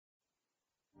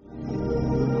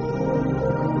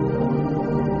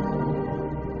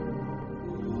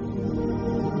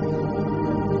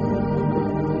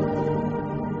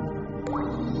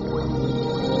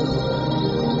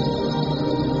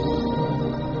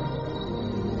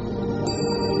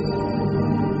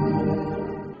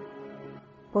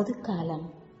பொதுக்காலம்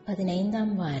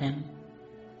 15ஆம் வாரம்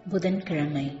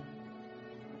புதன்கிழமை.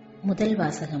 முதல்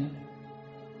வாசகம்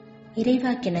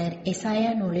இறைவாக்கினர்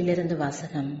எசாயா நூலிலிருந்து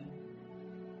வாசகம்.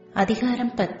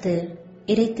 அதிகாரம் 10,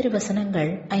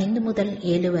 இறைத்திருவசனங்கள் 5 முதல்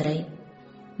 7 வரை,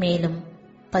 மேலும்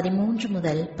 13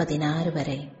 முதல் 16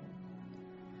 வரை.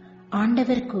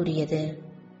 ஆண்டவர் கூறியது: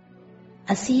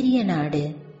 அசீரிய நாடு,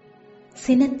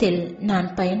 சினத்தில்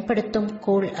நான் பயன்படுத்தும்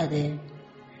கோல் அது,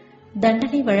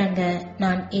 தண்டனை வழங்க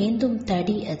நான் ஏந்தும்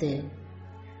தடி அது.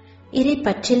 இறை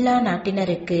பற்றில்லா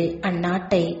நாட்டினருக்கு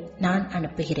அந்நாட்டை நான்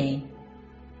அனுப்புகிறேன்.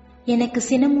 எனக்கு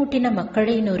சினமூட்டின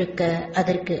மக்களை நொறுக்க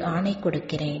அதற்கு ஆணை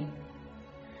கொடுக்கிறேன்.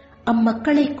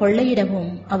 அம்மக்களை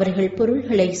கொள்ளையிடவும் அவர்கள்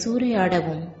பொருள்களை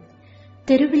சூறையாடவும்,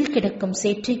 தெருவில் கிடக்கும்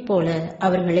சேற்றைப் போல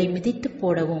அவர்களை மிதித்து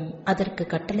போடவும் அதற்கு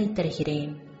கட்டளை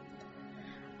தருகிறேன்.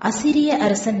 அசிரிய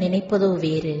அரசன் நினைப்பதோ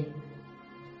வேறு,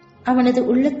 அவனது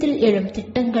உள்ளத்தில் எழும்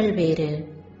திட்டங்கள் வேறு.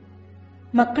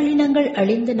 மக்களினங்கள்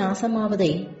அழிந்து நாசமாவதை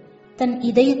தன்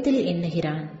இதயத்தில்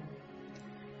எண்ணுகிறான்.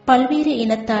 பல்வேறு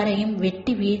இனத்தாரையும்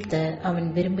வெட்டி வீழ்த்த அவன்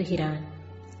விரும்புகிறான்.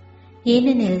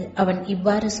 ஏனெனில் அவன்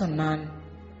இவ்வாறு சொன்னான்: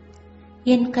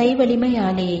 என் கை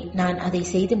வலிமையாலே நான் அதை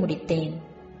செய்து முடித்தேன்.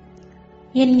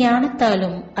 என்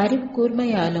ஞானத்தாலும் அறிவு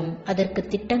கூர்மையாலும் அதற்கு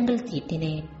திட்டங்கள்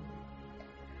தீட்டினேன்.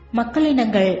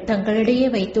 மக்களினங்கள் தங்களிடையே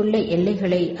வைத்துள்ள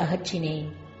எல்லைகளை அகற்றினேன்.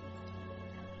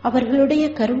 அவர்களுடைய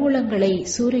கருவூலங்களை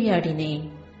சூறையாடினேன்.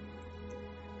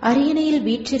 அரியணையில்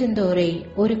வீற்றிருந்தோரை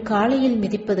ஒரு காளையில்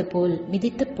மிதிப்பது போல்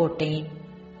மிதித்து போட்டேன்.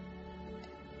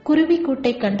 குருவி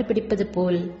கூட்டை கண்டுபிடிப்பது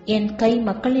போல் என் கை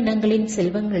மக்களினங்களின்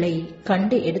செல்வங்களை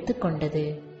கண்டு எடுத்துக்கொண்டது.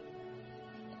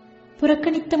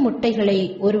 புறக்கணித்த முட்டைகளை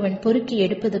ஒருவன் பொறுக்கி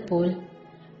எடுப்பது போல்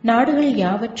நாடுகள்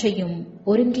யாவற்றையும்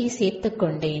ஒருங்கே சேர்த்து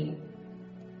கொண்டேன்.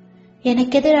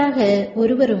 எனக்கெதிராக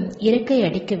ஒருவரும் இறக்கை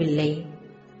அடிக்கவில்லை,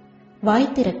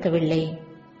 வாய் திறக்கவில்லை,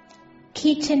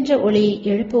 கீச்சென்ற ஒளி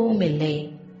எழுப்பவும் இல்லை.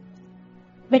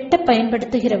 வெட்ட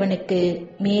பயன்படுத்துகிறவனுக்கு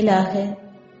மேலாக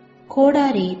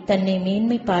கோடாரி தன்னை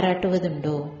மேன்மை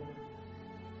பாராட்டுவதுண்டோ?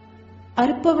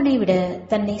 அறுப்பவனை விட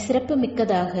தன்னை சிறப்பு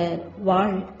மிக்கதாக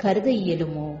வாள் கருத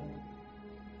இயலுமோ?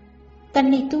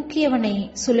 தன்னை தூக்கியவனை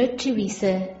சுழற்றி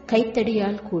வீச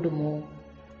கைத்தடியால் கூடுமோ?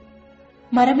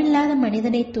 மரமில்லாத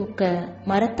மனிதனை தூக்க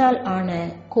மரத்தால் ஆன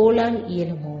கோலால்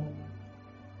இயலுமோ?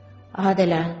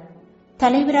 ஆதலால்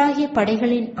தலைவராகிய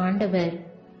படைகளின் ஆண்டவர்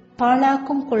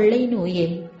பாழாக்கும் கொள்ளை நோயை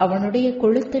அவனுடைய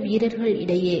கொழுத்த வீரர்கள்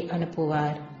இடையே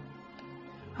அனுப்புவார்.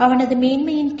 அவனது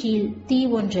மேன்மையின் கீழ் தீ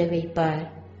ஒன்றை வைப்பார்.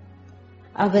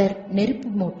 அவர்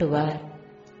நெருப்பு மூட்டுவார்,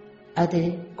 அது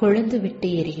கொழுந்து விட்டு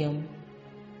எரியும்.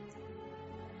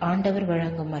 ஆண்டவர்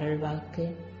வழங்கும் அருள்வாக்கு.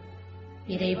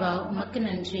 இறைவா, உமக்கு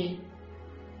நன்றி.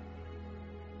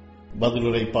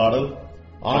 பதிலுரை பாடல்.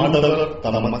 ஆண்டவர்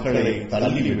தம் மக்களை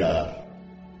தள்ளிவிடார்.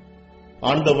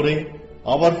 ஆண்டவரே,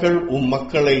 அவர்கள் உம்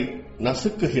மக்களை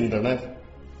நசுக்குகின்றனர்.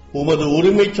 உமது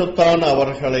உரிமை சொத்தான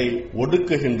அவர்களை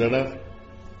ஒடுக்குகின்றனர்.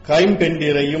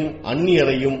 கைம்பெண்டிரையும்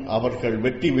அந்நியரையும் அவர்கள்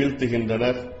வெட்டி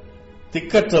வீழ்த்துகின்றனர்.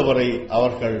 திக்கற்றவரை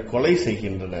அவர்கள் கொலை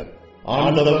செய்கின்றனர்.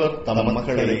 ஆண்டவர் தம்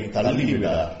மக்களை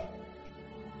தள்ளிவிடார்.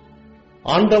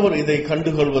 ஆண்டவர் இதை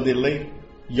கண்டுகொள்வதில்லை,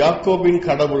 யாக்கோபின்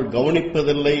கடவுள்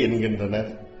கவனிப்பதில்லை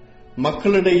என்கின்றனர்.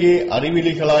 மக்களிடையே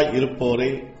அறிவிலிகளாய் இருப்போரே,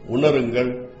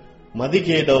 உணருங்கள்.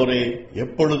 மதிகேடோரே,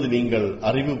 எப்பொழுது நீங்கள்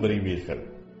அறிவு பெறுவீர்கள்?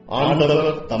 ஆண்டவர்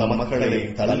தம் மக்களை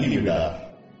தள்ளிவிடார்.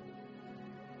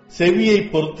 செவியை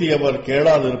பொருத்தியவர்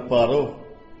கேளாதிருப்பாரோ?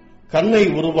 கண்ணை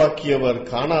உருவாக்கியவர்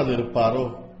காணாதிருப்பாரோ?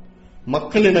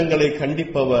 மக்களினங்களை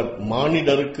கண்டிப்பவர்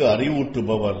மானிடருக்கு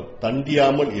அறிவூட்டுபவர்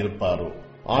தண்டியாமல் இருப்பாரோ?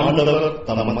 ஆண்டவர்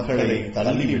தம் மக்களை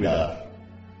தள்ளிவிடார்.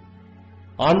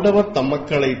 ஆண்டவர் தம்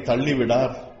மக்களை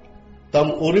தள்ளிவிடார்.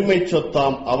 தம் உரிமை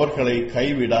சொத்தாம் அவர்களை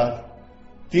கைவிடார்.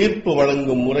 தீர்ப்பு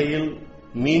வழங்கும் முறையில்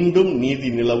மீண்டும் நீதி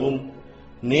நிலவும்.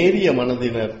 நேரிய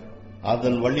மனதினர்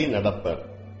அதன் வழி நடப்பர்.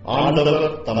 ஆண்டவர்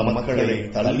தம் மக்களை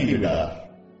தள்ளிவிடார்.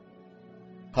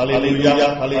 ஹல்லேலூயா,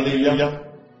 ஹல்லேலூயா.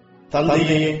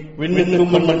 தந்தையே,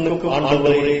 விண்ணுக்கும் மண்ணுக்கும்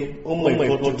ஆண்டவரே, உம்மை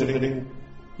போற்றுகிறேன்.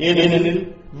 ஏனெனில்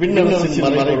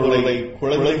விண்ணரசின் மறைபொருளை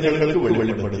குழந்தைகளுக்கு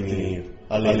வெளிப்படுத்தினீர்.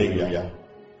 ஹல்லேலூயா.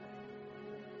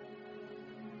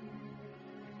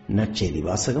 நற்செய்தி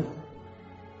வாசகம்.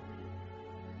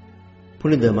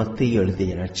 புனித மத்தேயு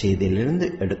எழுதிய நற்செய்தியிலிருந்து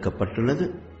எடுக்கப்பட்டுள்ளது.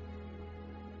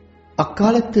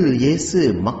 அக்காலத்தில் இயேசு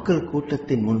மக்கள்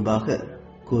கூட்டத்தின் முன்பாக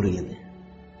கூறியது: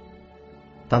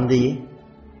 தந்தையே,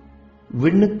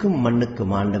 விண்ணுக்கும்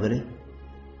மண்ணுக்கும் ஆண்டவரே,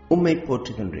 உம்மை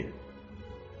போற்றுகின்றேன்.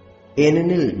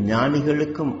 ஏனெனில்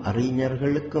ஞானிகளுக்கும்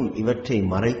அறிஞர்களுக்கும் இவற்றை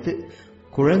மறைத்து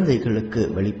குழந்தைகளுக்கு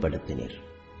வெளிப்படுத்தினீர்.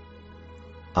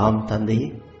 ஆம் தந்தையே,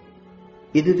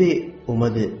 இதுவே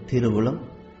உமது திருவுளம்.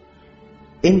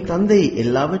 என் தந்தை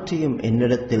எல்லாவற்றையும்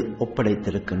என்னிடத்தில்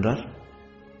ஒப்படைத்திருக்கின்றார்.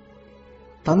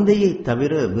 தந்தையை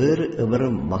தவிர வேறு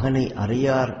எவரும் மகனை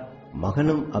அறியார்.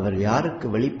 மகனும் அவர் யாருக்கு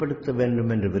வெளிப்படுத்த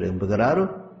வேண்டும் என்று விரும்புகிறாரோ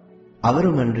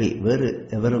அவருமன்றி வேறு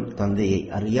எவரும் தந்தையை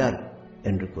அறியார்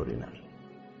என்று கூறினார்.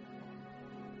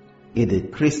 இது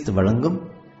கிறிஸ்து வழங்கும்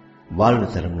வாழ்வு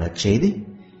தரும் நற்செய்தி.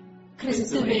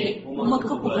 கிறிஸ்துவே,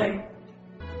 உமக்கு புகழ்.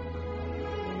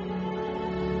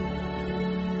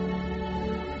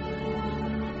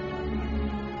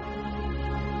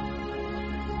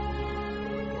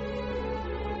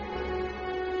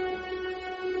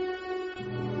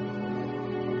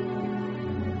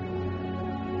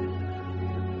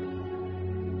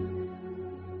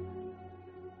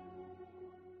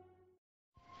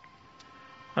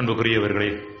 அன்புக்குரியவர்களே,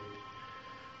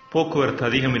 போக்குவரத்து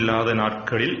அதிகம் இல்லாத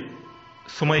நாட்களில்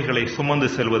சுமைகளை சுமந்து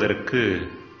செல்வதற்கு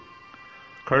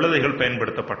கழுதைகள்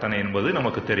பயன்படுத்தப்பட்டன என்பது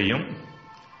நமக்கு தெரியும்.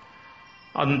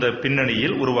 அந்த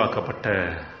பின்னணியில் உருவாக்கப்பட்ட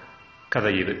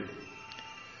கதை இது.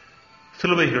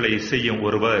 சிலுவைகளை செய்யும்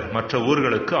ஒருவர் மற்ற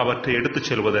ஊர்களுக்கு அவற்றை எடுத்துச்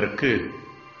செல்வதற்கு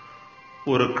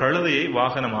ஒரு கழுதையை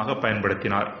வாகனமாக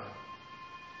பயன்படுத்தினார்.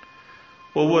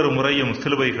 ஒவ்வொரு முறையும்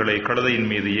சிலுவைகளை கழுதையின்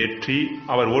மீது ஏற்றி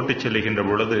அவர் ஓட்டிச் செல்லுகின்ற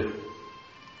பொழுது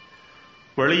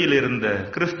வழியில் இருந்த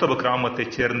கிறிஸ்தவ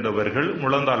கிராமத்தைச் சேர்ந்தவர்கள்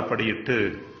முழந்தால் படியிட்டு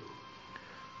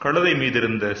கழுதை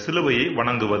மீதிருந்த சிலுவையை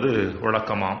வணங்குவது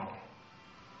வழக்கமாம்.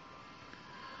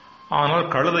 ஆனால்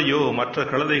கழுதையோ மற்ற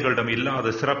கழுதைகளிடம்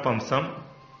இல்லாத சிறப்பம்சம்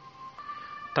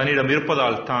தன்னிடம்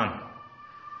இருப்பதால் தான்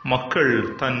மக்கள்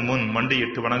தன் முன்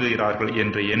மண்டியிட்டு வணங்குகிறார்கள்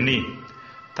என்று எண்ணி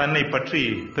தன்னை பற்றி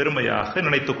பெருமையாக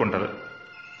நினைத்துக் கொண்டது.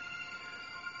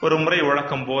 ஒரு முறை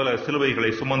வழக்கம் போல சிலுவைகளை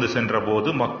சுமந்து சென்ற போது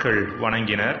மக்கள்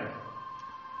வணங்கினர்.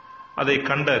 அதை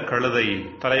கண்ட கழுதை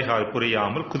தலைகால்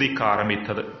புரியாமல் குதிக்க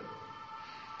ஆரம்பித்தது.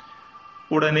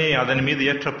 உடனே அதன் மீது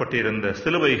ஏற்றப்பட்டிருந்த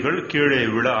சிலுவைகள் கீழே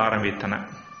விழ ஆரம்பித்தன.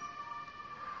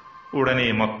 உடனே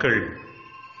மக்கள்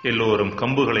எல்லோரும்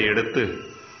கம்புகளை எடுத்து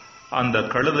அந்த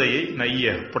கழுதையை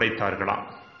நைய புடைத்தார்களாம்.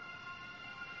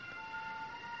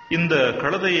 இந்த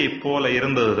கழுதையைப் போல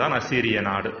இருந்ததுதான் அசீரிய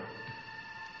நாடு.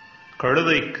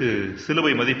 கழுதைக்கு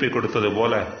சிலுவை மதிப்பை கொடுத்தது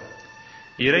போல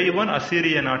இறைவன்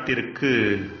அசீரிய நாட்டிற்கு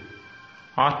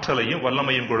ஆற்றலையும்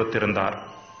வல்லமையும் கொடுத்திருந்தார்.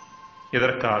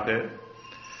 இதற்காக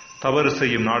தவறு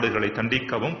செய்யும் நாடுகளை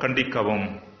தண்டிக்கவும் கண்டிக்கவும்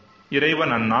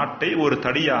இறைவன் அந்நாட்டை ஒரு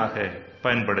தடியாக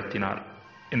பயன்படுத்தினார்.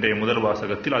 இன்றைய முதல்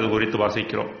வாசகத்தில் அது குறித்து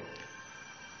வாசிக்கிறோம்.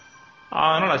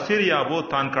 ஆனால் அசீரியாவோ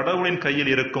தான் கடவுளின்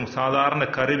கையில் இருக்கும் சாதாரண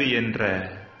கருவி என்ற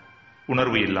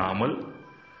உணர்வு இல்லாமல்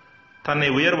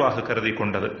தன்னை உயர்வாக கருதி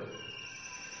கொண்டது.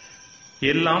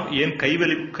 எல்லாம் ஏன்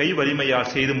கை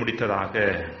வலிமையால் செய்து முடித்ததாக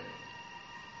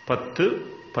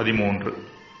 10:13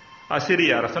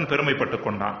 அசீரிய அரசன் பெருமைப்பட்டுக்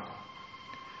கொண்டான்.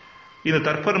 இந்த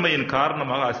தற்பெருமையின்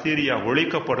காரணமாக அசீரியா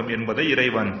ஒழிக்கப்படும் என்பதை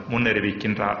இறைவன்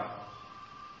முன்னறிவிக்கின்றார்.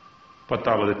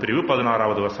 10வது பிரிவு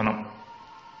 16வது வசனம்.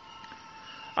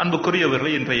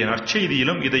 அன்புக்குரியவர்களை, இன்றைய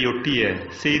நற்செய்தியிலும் இதையொட்டிய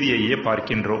செய்தியையே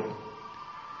பார்க்கின்றோம்.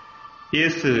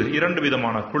 இயேசு 2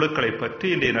 விதமான குழுக்களை பற்றி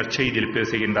இன்றைய நற்செய்தியில்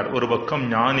பேசுகின்றார். ஒரு பக்கம்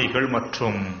ஞானிகள்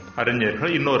மற்றும்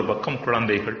அறிஞர்கள், இன்னொரு பக்கம்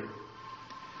குழந்தைகள்.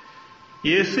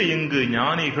 இயேசு இங்கு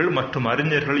ஞானிகள் மற்றும்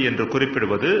அறிஞர்கள் என்று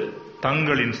குறிப்பிடுவது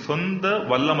தங்களின் சொந்த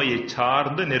வல்லமையை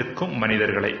சார்ந்து நிற்கும்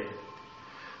மனிதர்களை,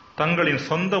 தங்களின்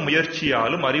சொந்த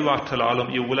முயற்சியாலும்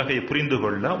அறிவாற்றலாலும் இவ்வுலகை புரிந்து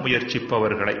கொள்ள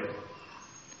முயற்சிப்பவர்களை.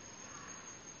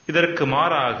 இதற்கு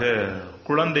மாறாக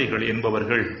குழந்தைகள்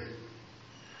என்பவர்கள்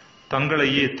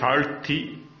தங்களையே தாழ்த்தி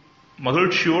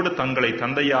மகிழ்ச்சியோடு தங்களை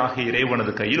தந்தையாக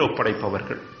இறைவனது கையில்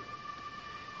ஒப்படைப்பவர்கள்.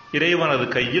 இறைவனது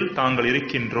கையில் தாங்கள்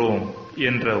இருக்கின்றோம்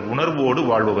என்ற உணர்வோடு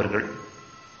வாழ்பவர்கள்.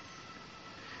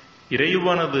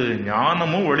 இறைவனது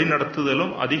ஞானமும்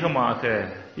வழிநடத்துதலும் அதிகமாக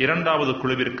 2வது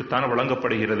குழுவிற்குத்தான்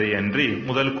வழங்கப்படுகிறது அன்றி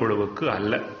முதல் குழுவுக்கு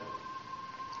அல்ல.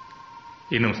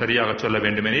 இன்னும் சரியாக சொல்ல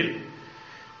வேண்டுமெனில்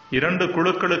 2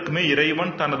 குழுக்களுக்குமே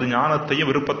இறைவன் தனது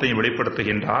ஞானத்தையும் விருப்பத்தையும்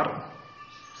வெளிப்படுத்துகின்றார்.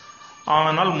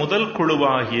 ஆனால் முதல்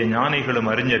குழுவாகிய ஞானிகளும்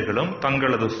அறிஞர்களும்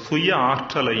தங்களது சுய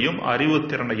ஆற்றலையும்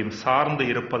அறிவுத்திறனையும் சார்ந்து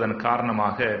இருப்பதன்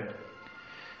காரணமாக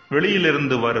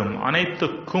வெளியிலிருந்து வரும்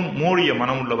அனைத்துக்கும் மூடிய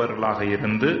மனமுள்ளவர்களாக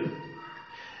இருந்து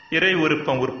இறை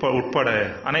விருப்பம் உட்பட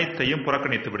அனைத்தையும்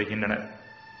புறக்கணித்து விடுகின்றனர்.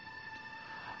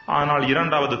 ஆனால்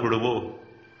 2வது குழுவோ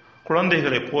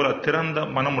குழந்தைகளைப் போல திறந்த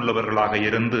மனமுள்ளவர்களாக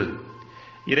இருந்து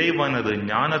இறைவனது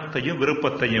ஞானத்தையும்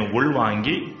விருப்பத்தையும்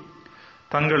உள்வாங்கி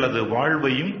தங்களது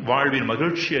வாழ்வையும் வாழ்வின்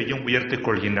மகிழ்ச்சியையும் உயர்த்திக்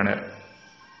கொள்கின்றனர்.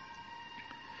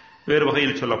 வேறு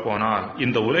வகையில் சொல்ல போனால்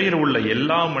இந்த உலகில் உள்ள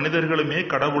எல்லா மனிதர்களுமே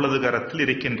கடவுளது கரத்தில்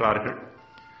இருக்கின்றார்கள்.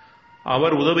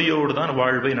 அவர் உதவியோடு தான்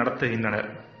வாழ்வை நடத்துகின்றனர்.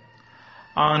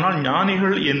 ஆனால்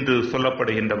ஞானிகள் என்று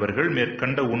சொல்லப்படுகின்றவர்கள்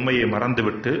மேற்கண்ட உண்மையை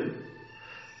மறந்துவிட்டு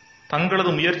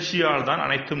தங்களது முயற்சியால் தான்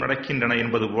அனைத்தும் நடக்கின்றன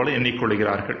என்பது போல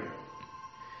எண்ணிக்கொள்கிறார்கள்.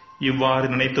 இவ்வாறு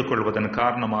நினைத்துக் கொள்வதன்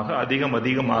காரணமாக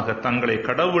அதிகமாக தங்களை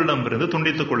கடவுளிடமிருந்து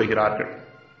துண்டித்துக் கொள்கிறார்கள்.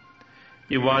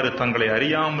 இவ்வாறு தங்களை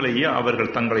அறியாமலேயே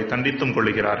அவர்கள் தங்களை தண்டித்தும்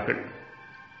கொள்கிறார்கள்.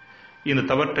 இந்த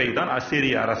தவற்றை தான்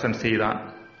அசீரிய அரசன் செய்தான்.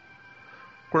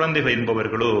 குழந்தைகள்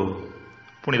என்பவர்களோ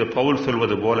புனித பவுல்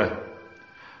சொல்வது போல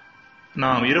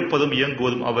நாம் இருப்பதும்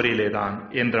இயங்குவதும்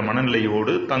அவரிலேதான் என்ற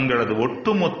மனநிலையோடு தங்களது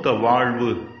ஒட்டுமொத்த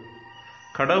வாழ்வு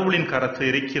கடவுளின் கரத்தில்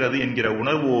இருக்கிறது என்கிற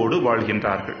உணர்வோடு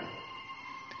வாழ்கின்றார்கள்.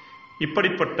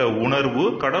 இப்படிப்பட்ட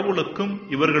உணர்வு கடவுளுக்கும்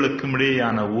இவர்களுக்கும்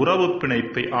இடையேயான உறவு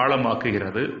பிணைப்பை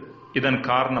ஆழமாக்குகிறது. இதன்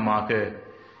காரணமாக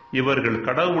இவர்கள்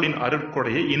கடவுளின்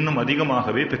அருட்கொடையை இன்னும்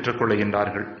அதிகமாகவே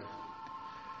பெற்றுக்கொள்கின்றார்கள்.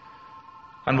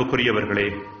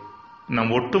 அன்புக்குரியவர்களே,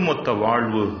 நம் ஒட்டுமொத்த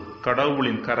வாழ்வு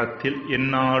கடவுளின் கரத்தில்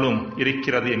எந்நாளும்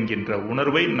இருக்கிறது என்கின்ற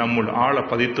உணர்வை நம்முள் ஆழ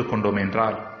பதித்துக் கொண்டோம்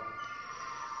என்றால்,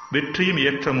 வெற்றியும்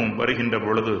ஏற்றமும் வருகின்ற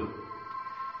பொழுது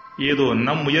ஏதோ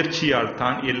நம் முயற்சியால்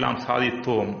தான் எல்லாம்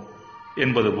சாதித்தோம்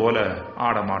என்பது போல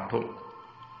ஆடமாட்டோம்.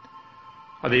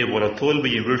 அதேபோல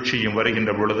தோல்வியும் வீழ்ச்சியும்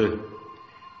வருகின்ற பொழுது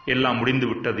எல்லாம்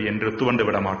முடிந்துவிட்டது என்று துவண்டு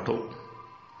விட மாட்டோம்.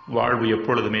 வாழ்வு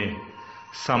எப்பொழுதுமே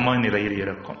சமநிலையில்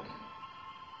இருக்கும்.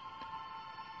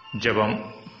 ஜெபம்.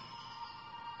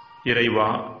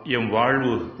 இறைவா, எம்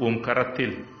வாழ்வு உம்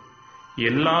கரத்தில்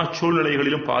எல்லா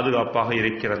சூழ்நிலைகளிலும் பாதுகாப்பாக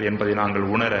இருக்கிறது என்பதை நாங்கள்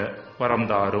உணர வரம்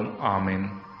தாரும்.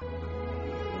 ஆமென்.